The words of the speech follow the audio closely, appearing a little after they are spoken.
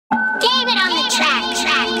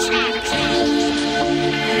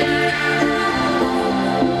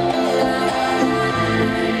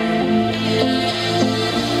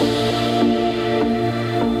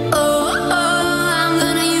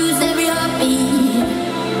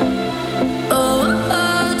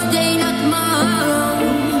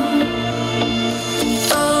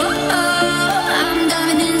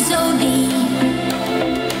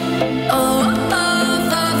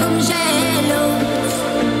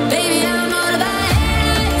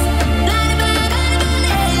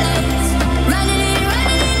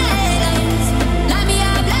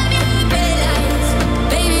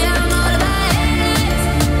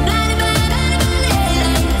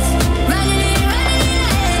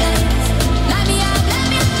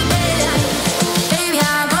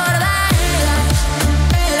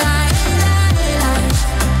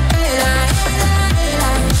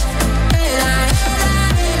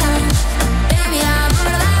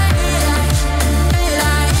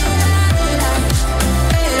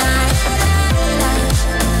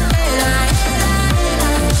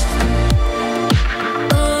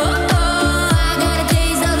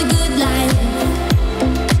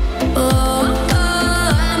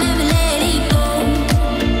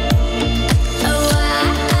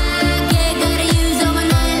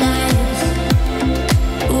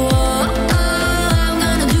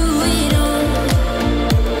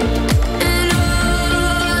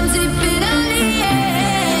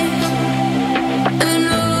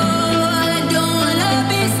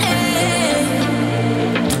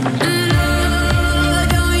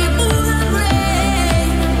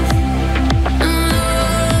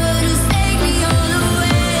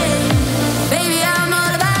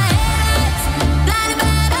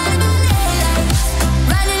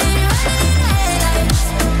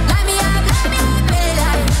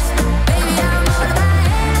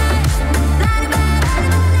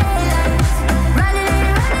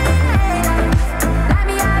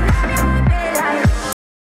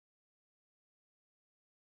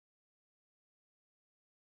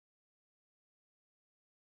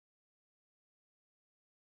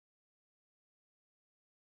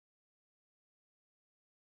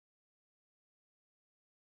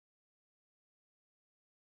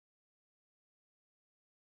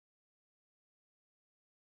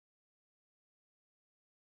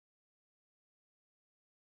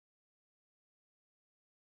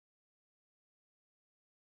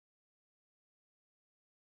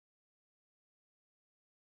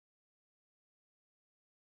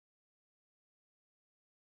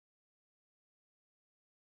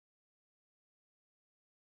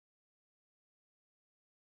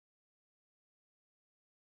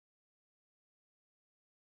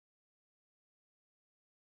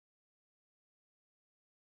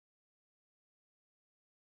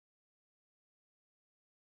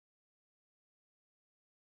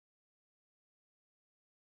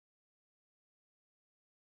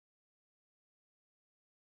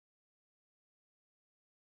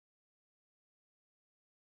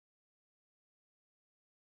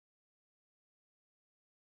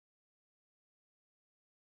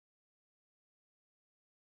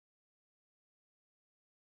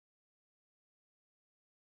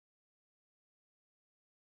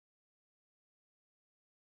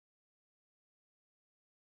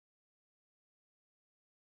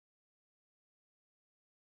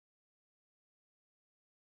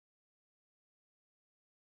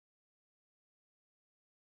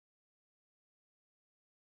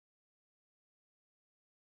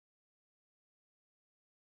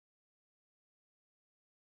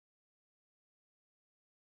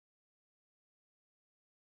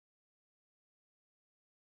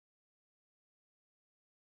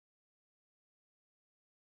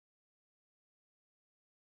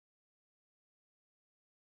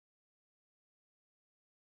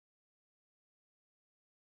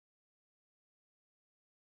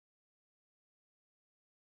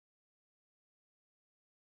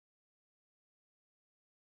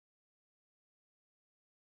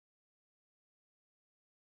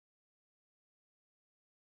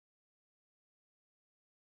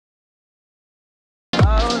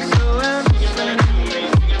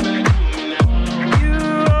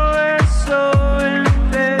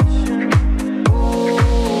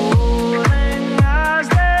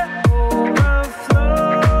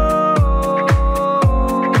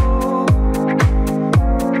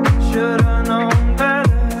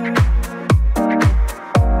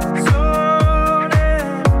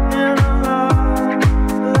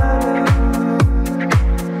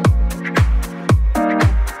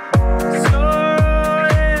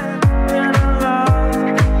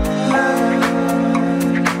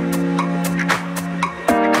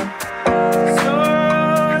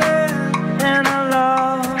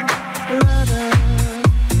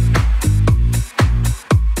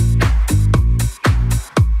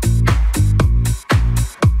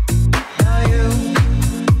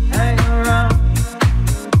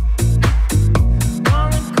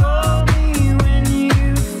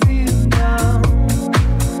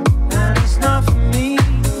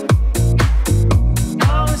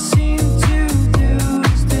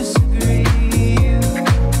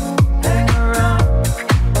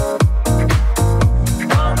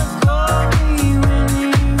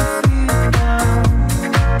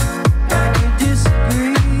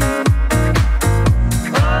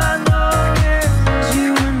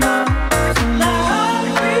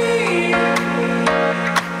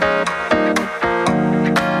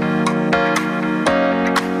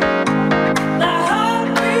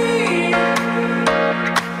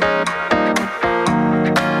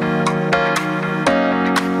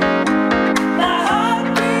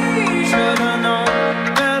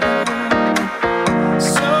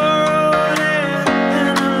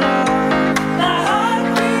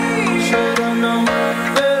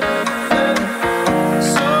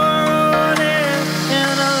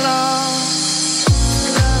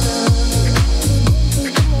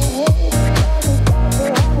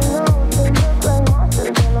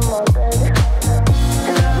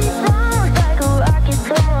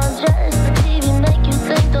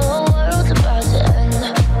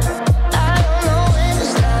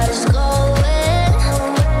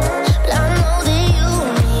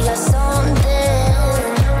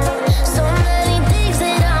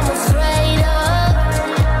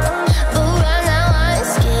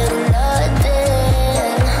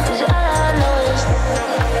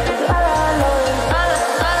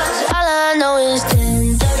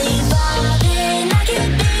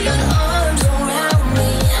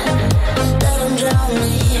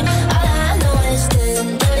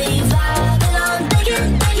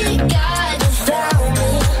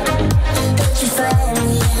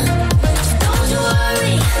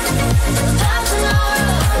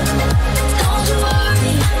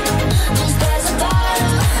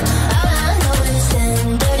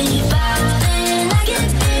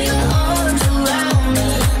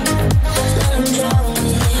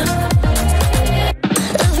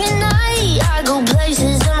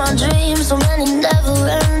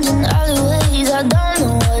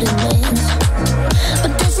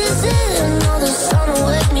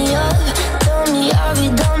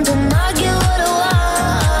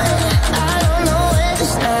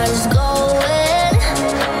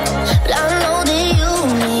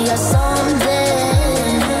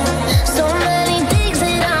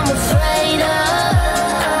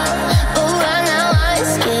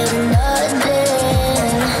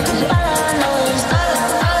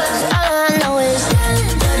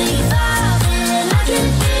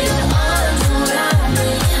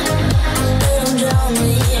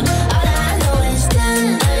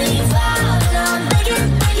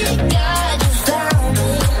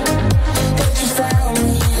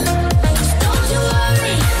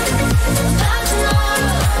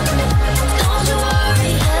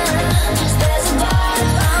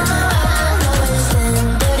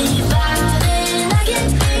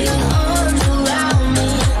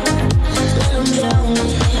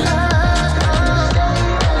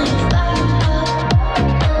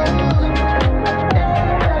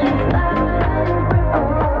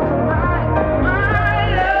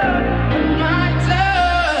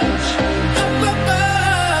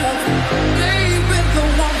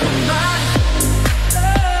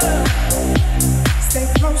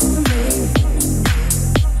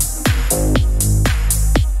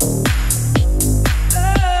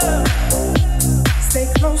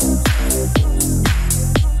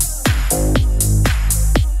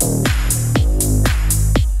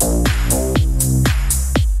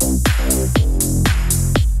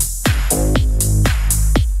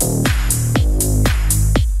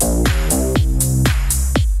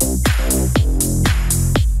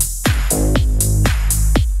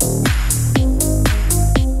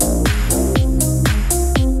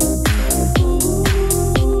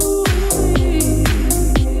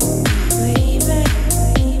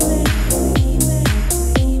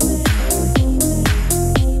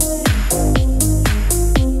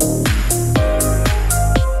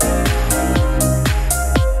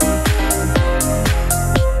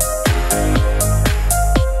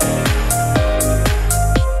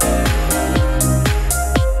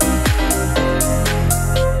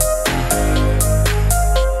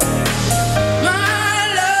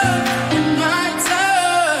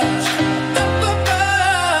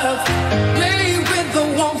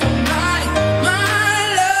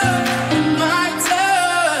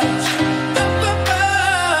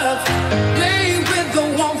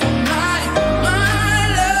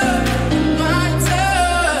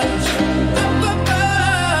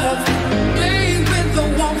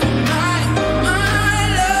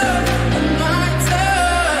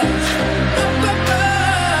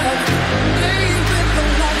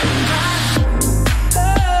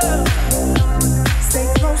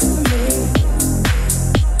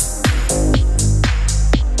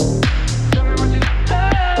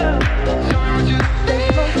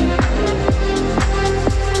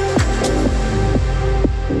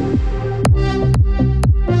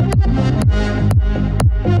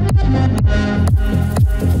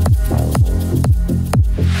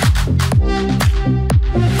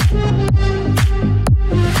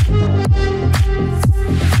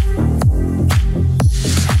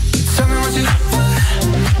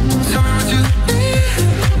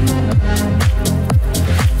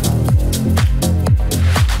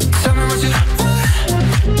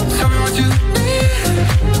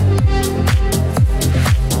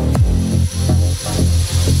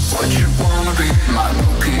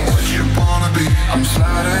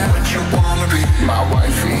you wanna be? My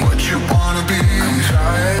wifey. What you wanna be? Come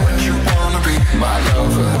try it. What you wanna be? My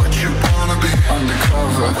lover. What you wanna be?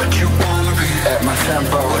 Undercover. What you wanna be? At my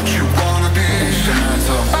tempo. What you wanna be?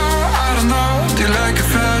 Instrumental. Oh, I don't know. Do you like it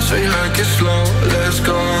fast or you like it slow? Let's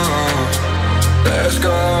go. Let's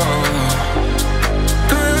go.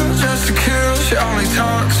 Girl, just to kill. She only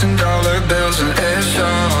talks in dollar bills and it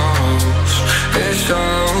shows. It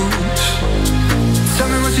shows. Tell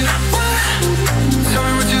me what you want. Tell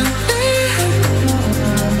me what you need.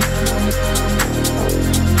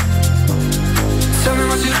 Tell me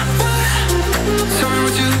what you want. Tell me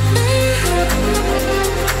what you need.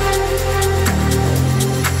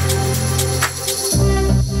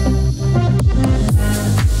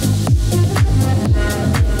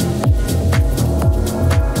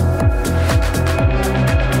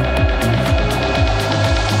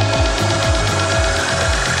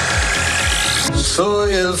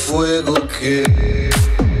 Soy el fuego que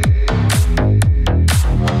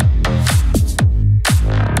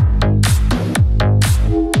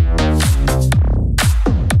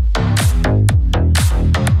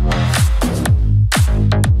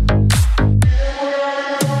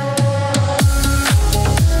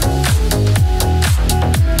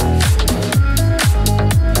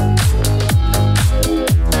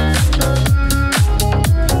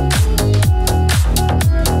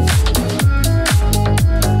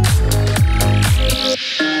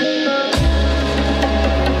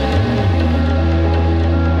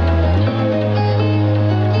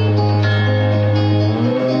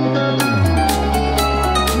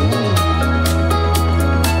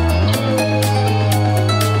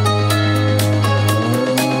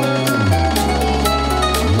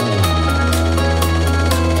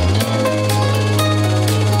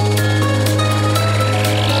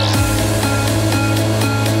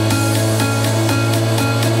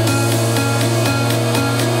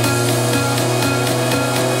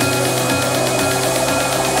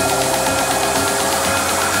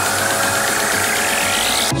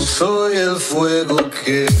soy el fuego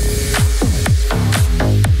que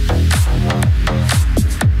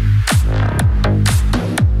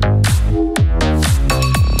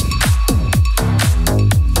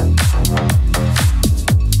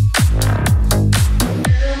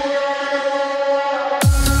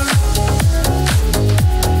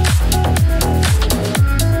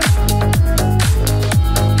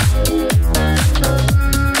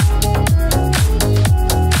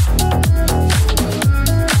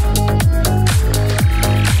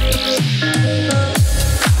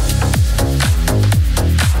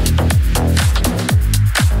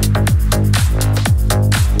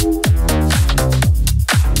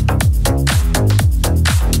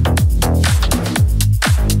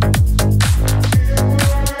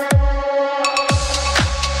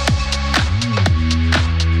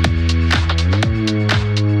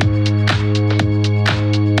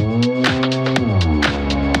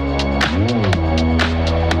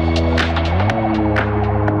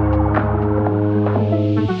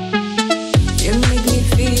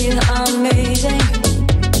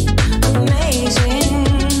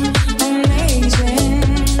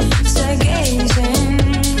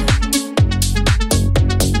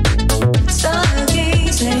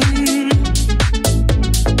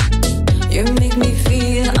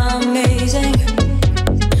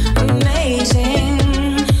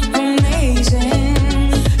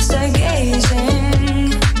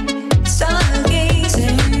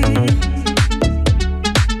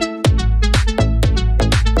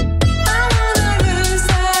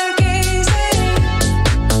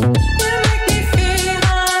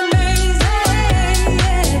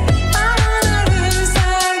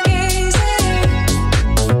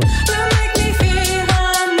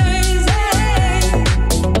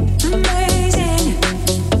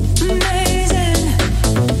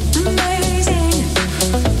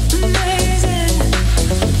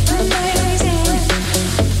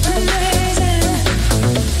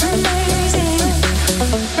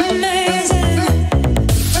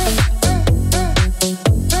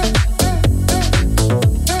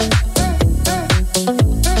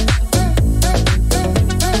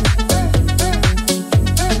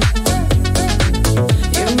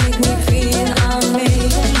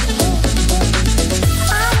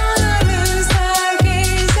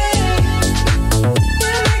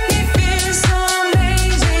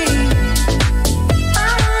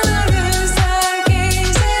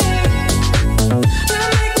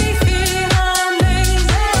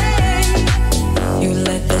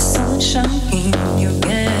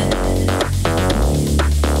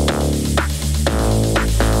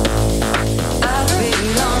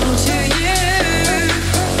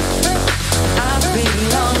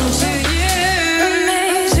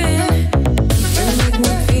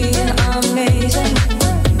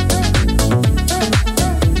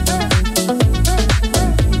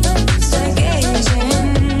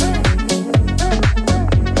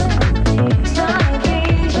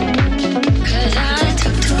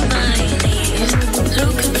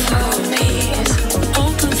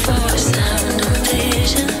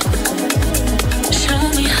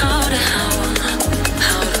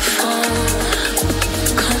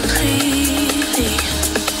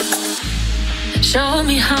Show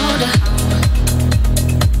me how to.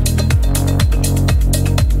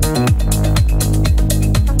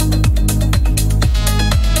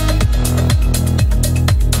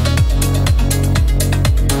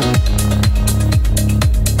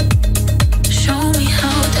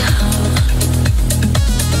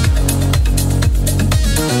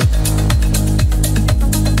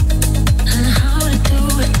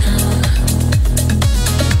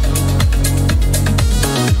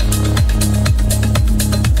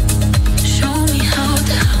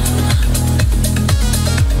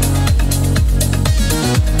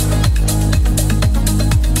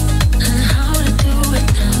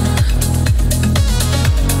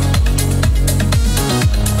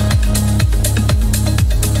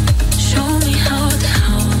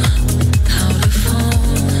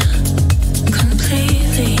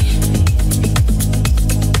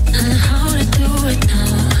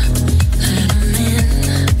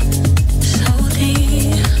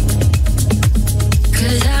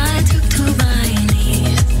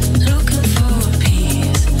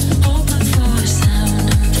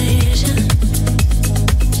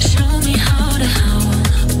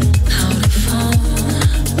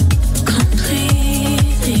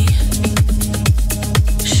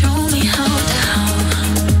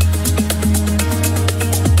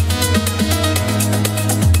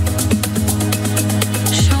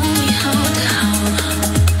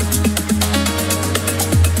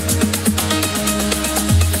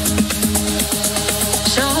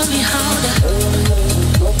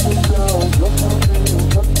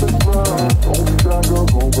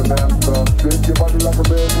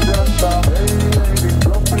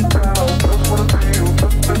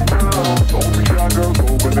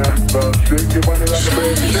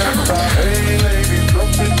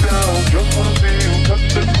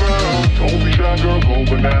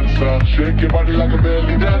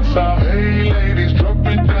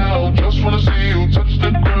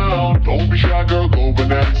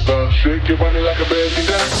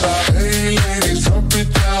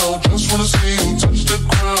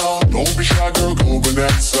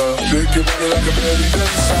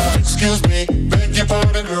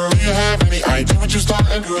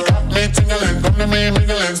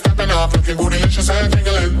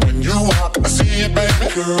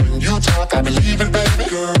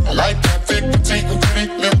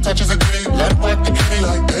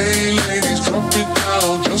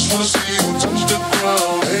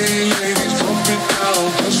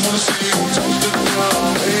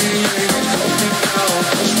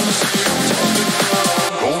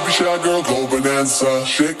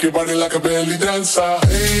 Shake your body like a belly dancer.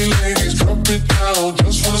 Hey ladies, drop it down.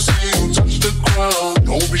 Just wanna see you touch the ground.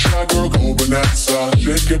 Don't be shy, girl, go bonanza.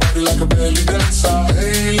 Shake your body like a belly dancer.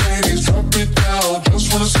 Hey ladies, drop it down.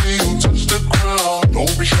 Just wanna see you touch the ground.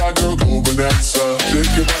 Don't be shy, girl, go bonanza.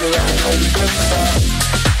 Shake your body like a belly dancer.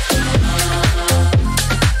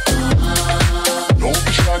 Don't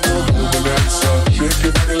be shy, girl, go bonanza. Shake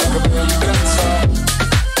your body like a belly dancer.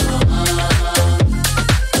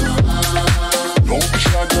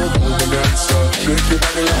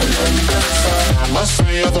 I must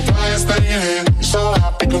say you're the flyest thing in here. You're so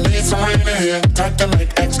hot, people need some rain in here. Type to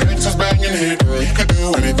make ex-gangsters bang in here. Girl, you could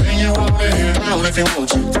do anything you want in here. Down if you want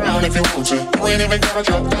to, down if you want to. You ain't even gotta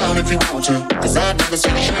drop down if you want to. Cause I've never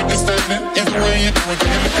seen you shake and standing. Either way you do it, you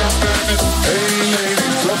never can't stand it. Hey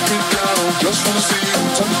ladies, drop it down. Just wanna see you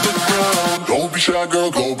touch the ground. Don't be shy,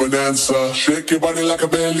 girl, go bonanza. Shake your body like a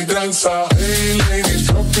belly dancer. Hey ladies,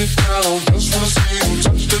 drop it down. Just wanna see you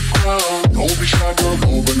touch the ground. Don't be shy, girl,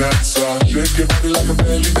 go bonanza. Shake your body like a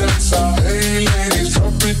belly dancer. Hey ladies,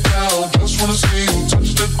 drop it down. Just wanna see you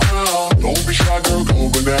touch the ground. Don't be shy, girl, go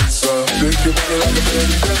bonanza. Shake your body like a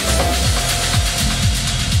belly dancer.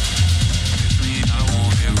 I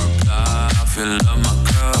won't hear reply. I fill up my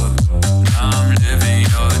cup. Now I'm living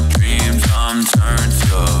your dreams. I'm turned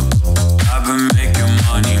up. I've been making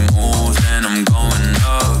money moves and I'm going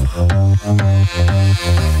up.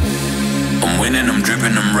 I'm winning, I'm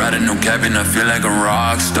dripping, I'm riding, no capping. I feel like a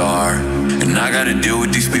rock star. And I gotta deal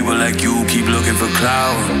with these people like you, keep looking for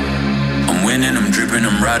clout. I'm winning, I'm dripping,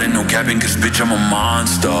 I'm riding, no capping. Cause bitch, I'm a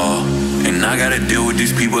monster. And I gotta deal with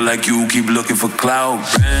these people like you, keep looking for clout.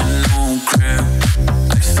 Brand new crib,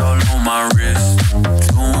 ice all on my wrist.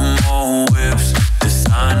 2 more whips,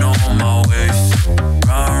 design on my waist.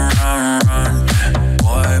 Run, run, run,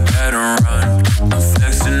 boy, better run. I'm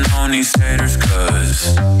flexing on these haters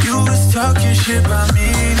cause you was talking shit about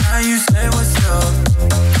me, now you say what's up.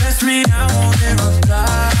 Text me, I won't hit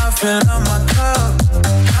reply, I fill up my cup.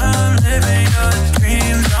 I'm living your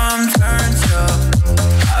dreams, I'm turned up.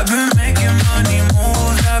 I've been making money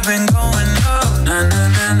moves, I've been going up. Na na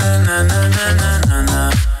na na na na na na.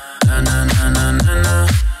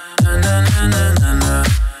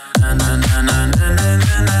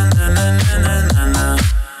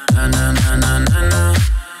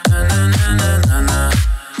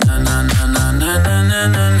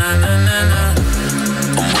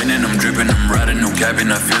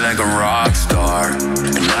 cabin, I feel like a rock star.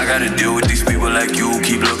 And I gotta deal with these people like you,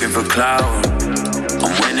 keep looking for clout.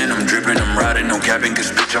 I'm winning, I'm dripping, I'm riding, no capping,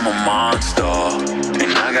 cause bitch, I'm a monster.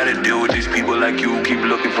 And I gotta deal with these people like you, keep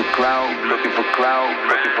looking for clout, looking for clout,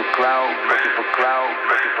 looking for clout, looking for clout,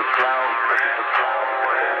 looking for clout, looking for clout.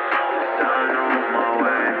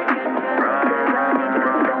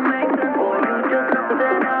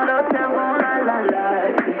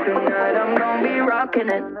 Tonight I'm gonna be rocking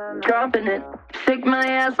it, dropping it. Shake my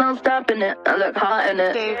ass, I'm stopping it. I look hot in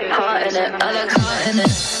it, hot in it. I look hot in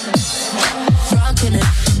it. Rocking it,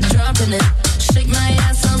 dropping it. Shake my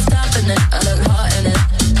ass, I'm stopping it. I look hot in it,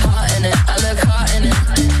 hot in it. I look hot in it.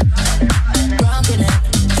 Rocking it,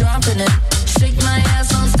 dropping it. Shake my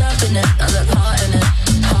ass, I'm stopping it. I look hot in it,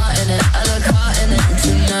 hot in it. I look hot in it.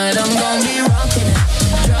 Tonight I'm gonna be rocking it,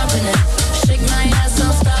 dropping it. Shake my ass,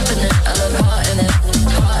 I'm stopping it. I look hot in it,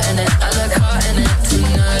 hot in it. I look hot in it.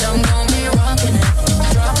 Tonight I'm gonna be rocking it,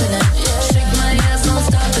 dropping it. Shake my ass, I'm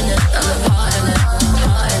stopping it. I look hot in it,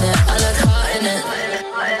 hot in it. I look hot in it.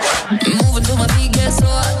 Moving till my feet get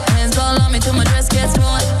sore. Hands all on me till my dress gets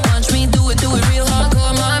torn. Watch me do it real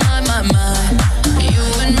hardcore. My. You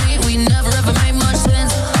and me, we never ever made much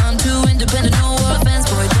sense. I'm too independent, no offense.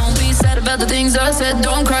 Boy, don't be sad about the things I said.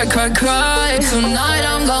 Don't cry. Tonight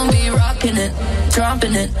I'm gonna be rocking it,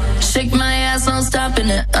 dropping it. Shake my ass, I'm stopping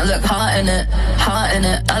it. I look hot in it, hot in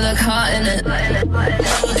it. I look hot in it.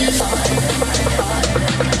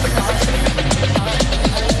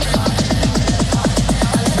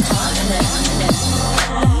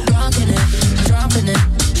 Rocking it, dropping it.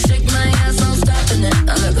 Shake my ass, I'm stopping it.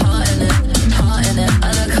 I look hot in it, hot in it.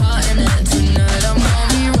 I look hot in it. Tonight I'm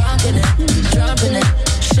gonna be rocking it, dropping it.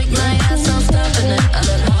 Shake my ass, I'm stopping it. I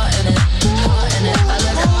look hot in it, hot in it. I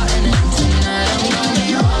look hot in it. Tonight I'm gonna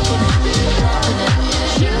be rocking it, dropping it.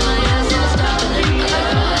 Shake my ass, I'm stopping it. I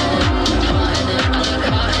look hot in it, hot in it. I look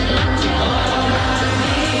hot in it.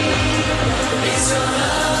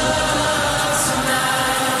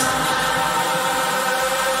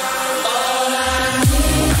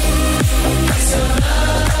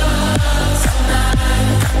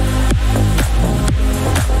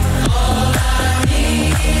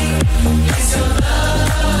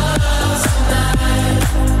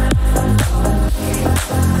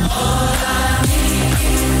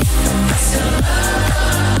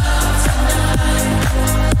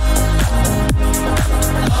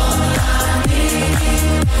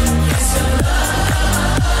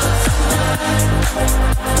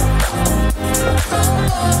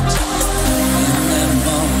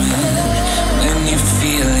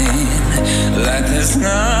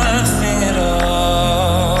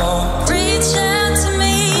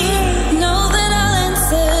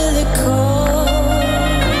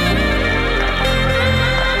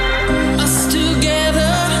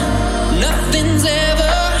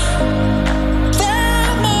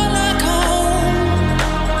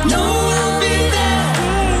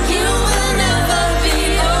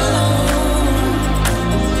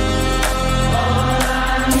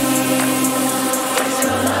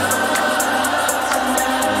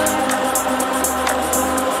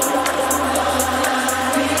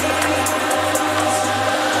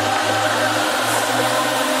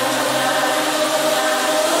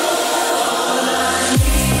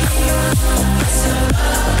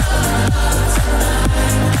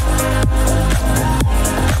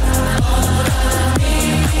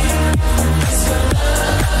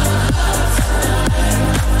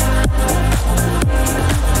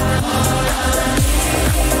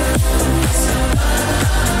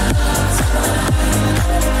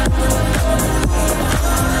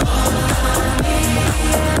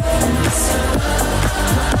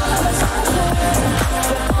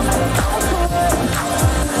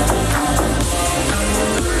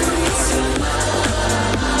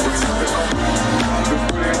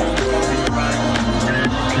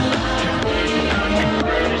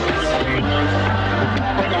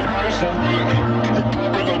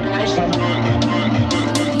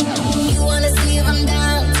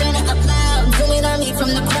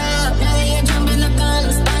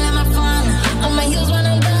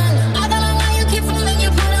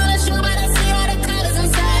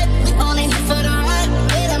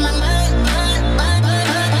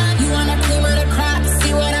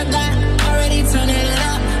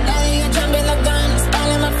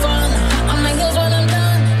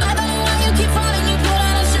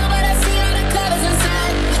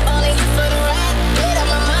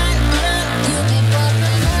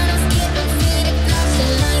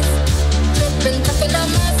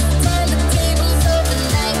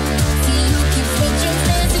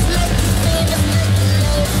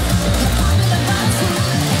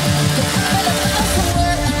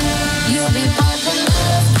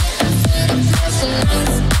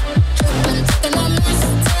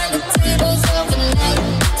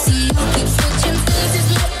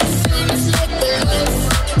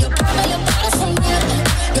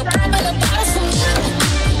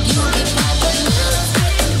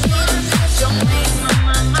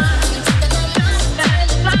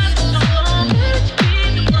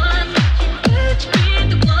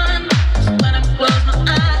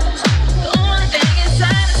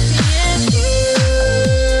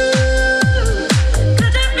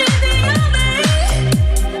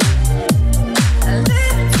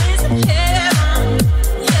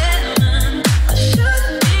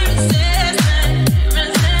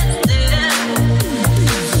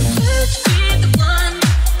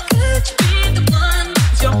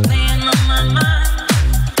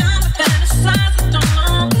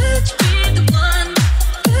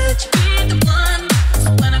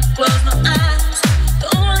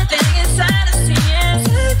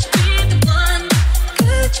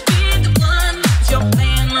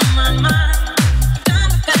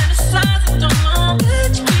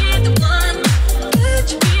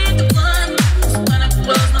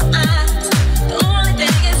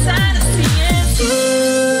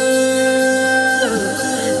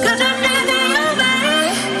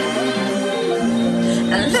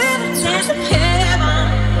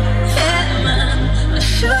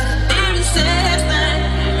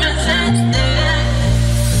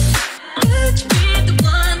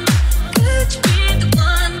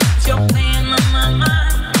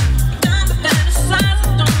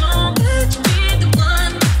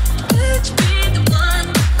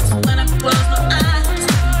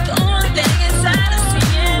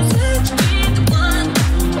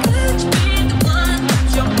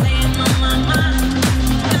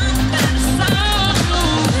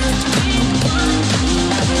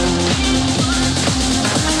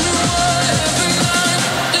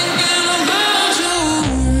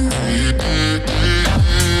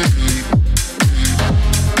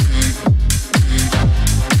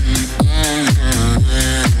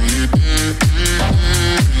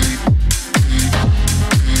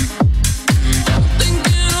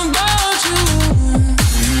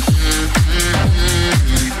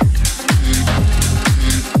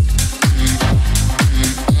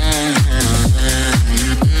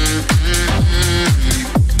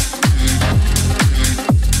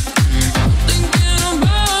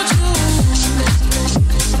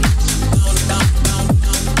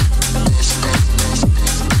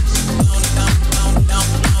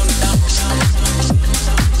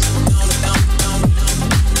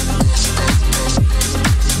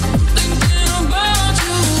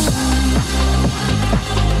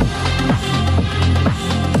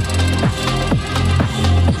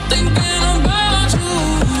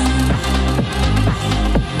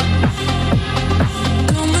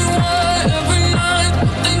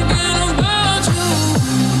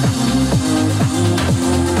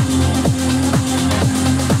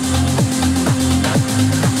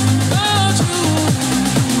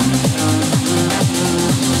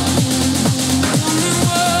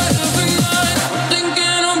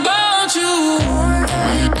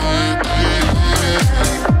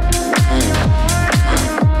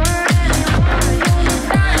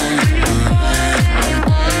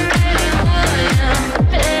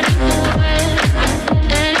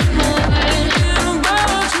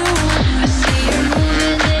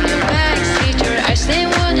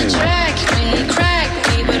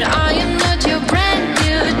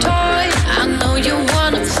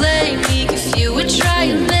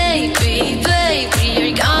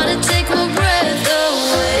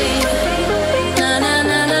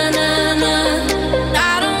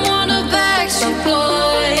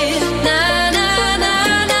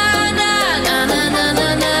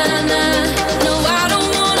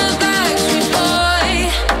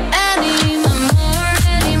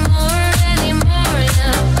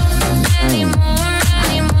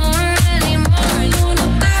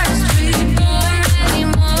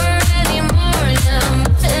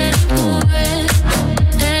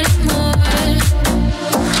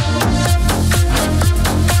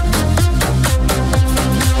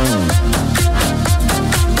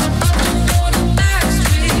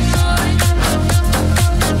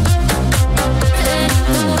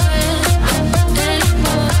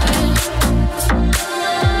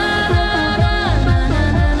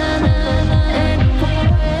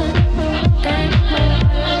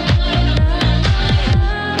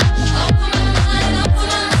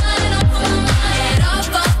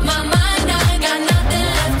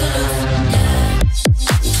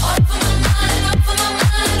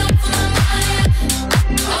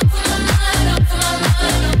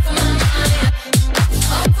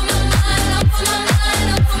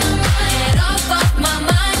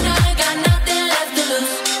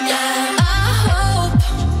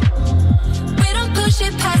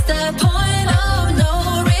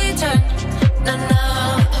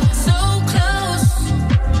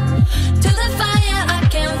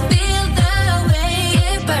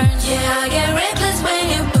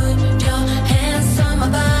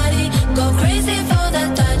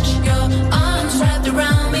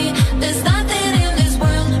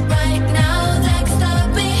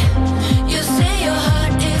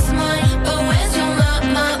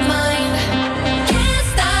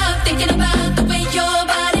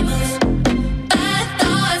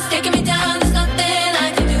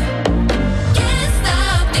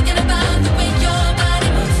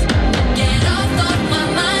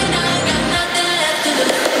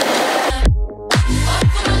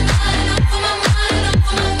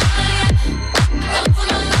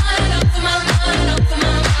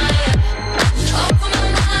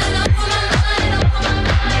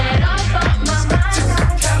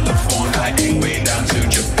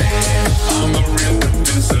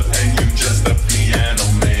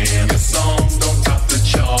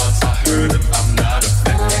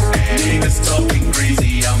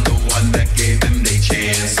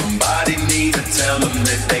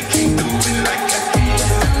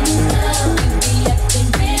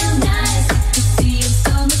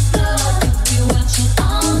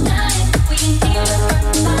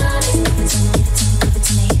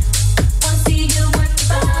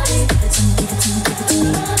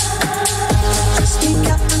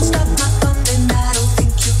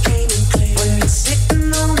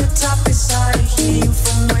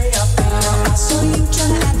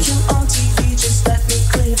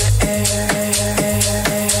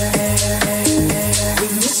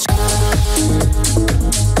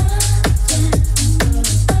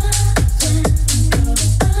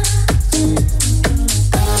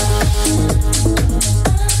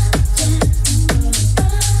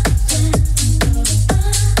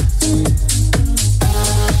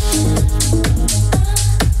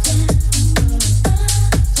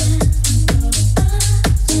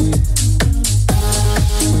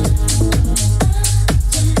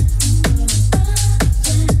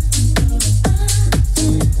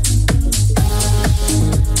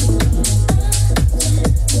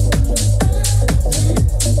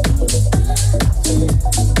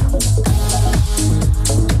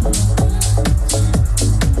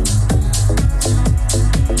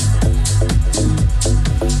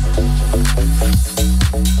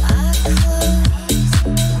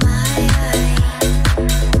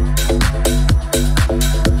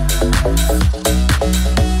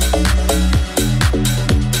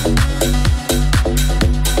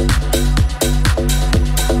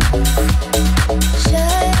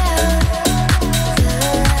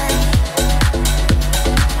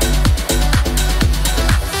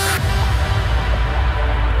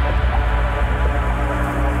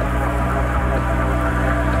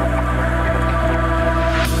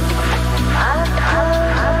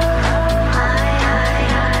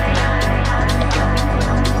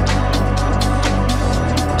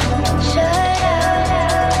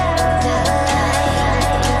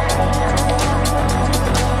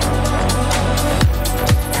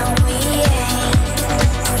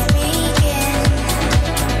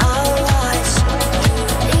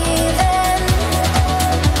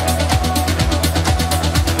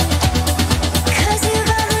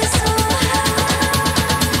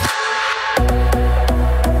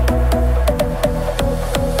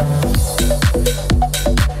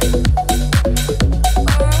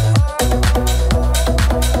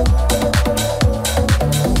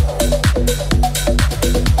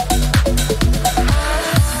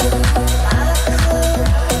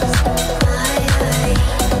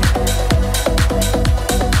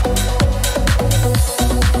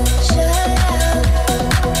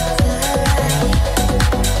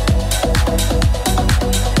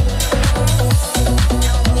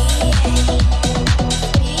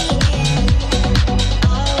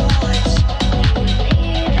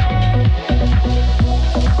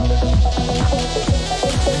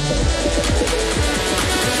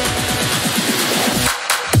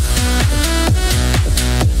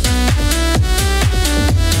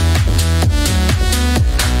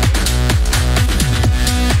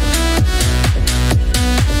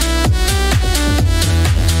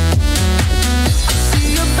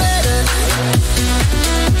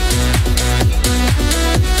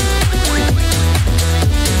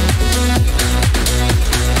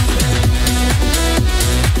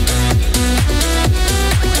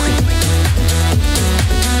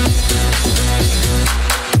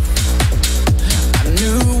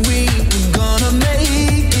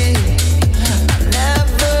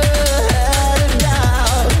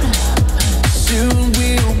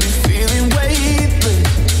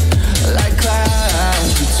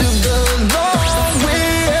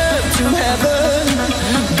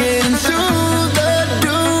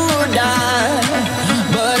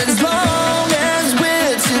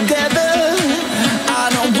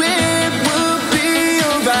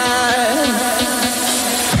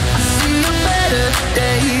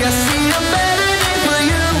 I see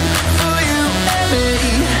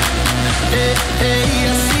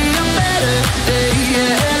a better day.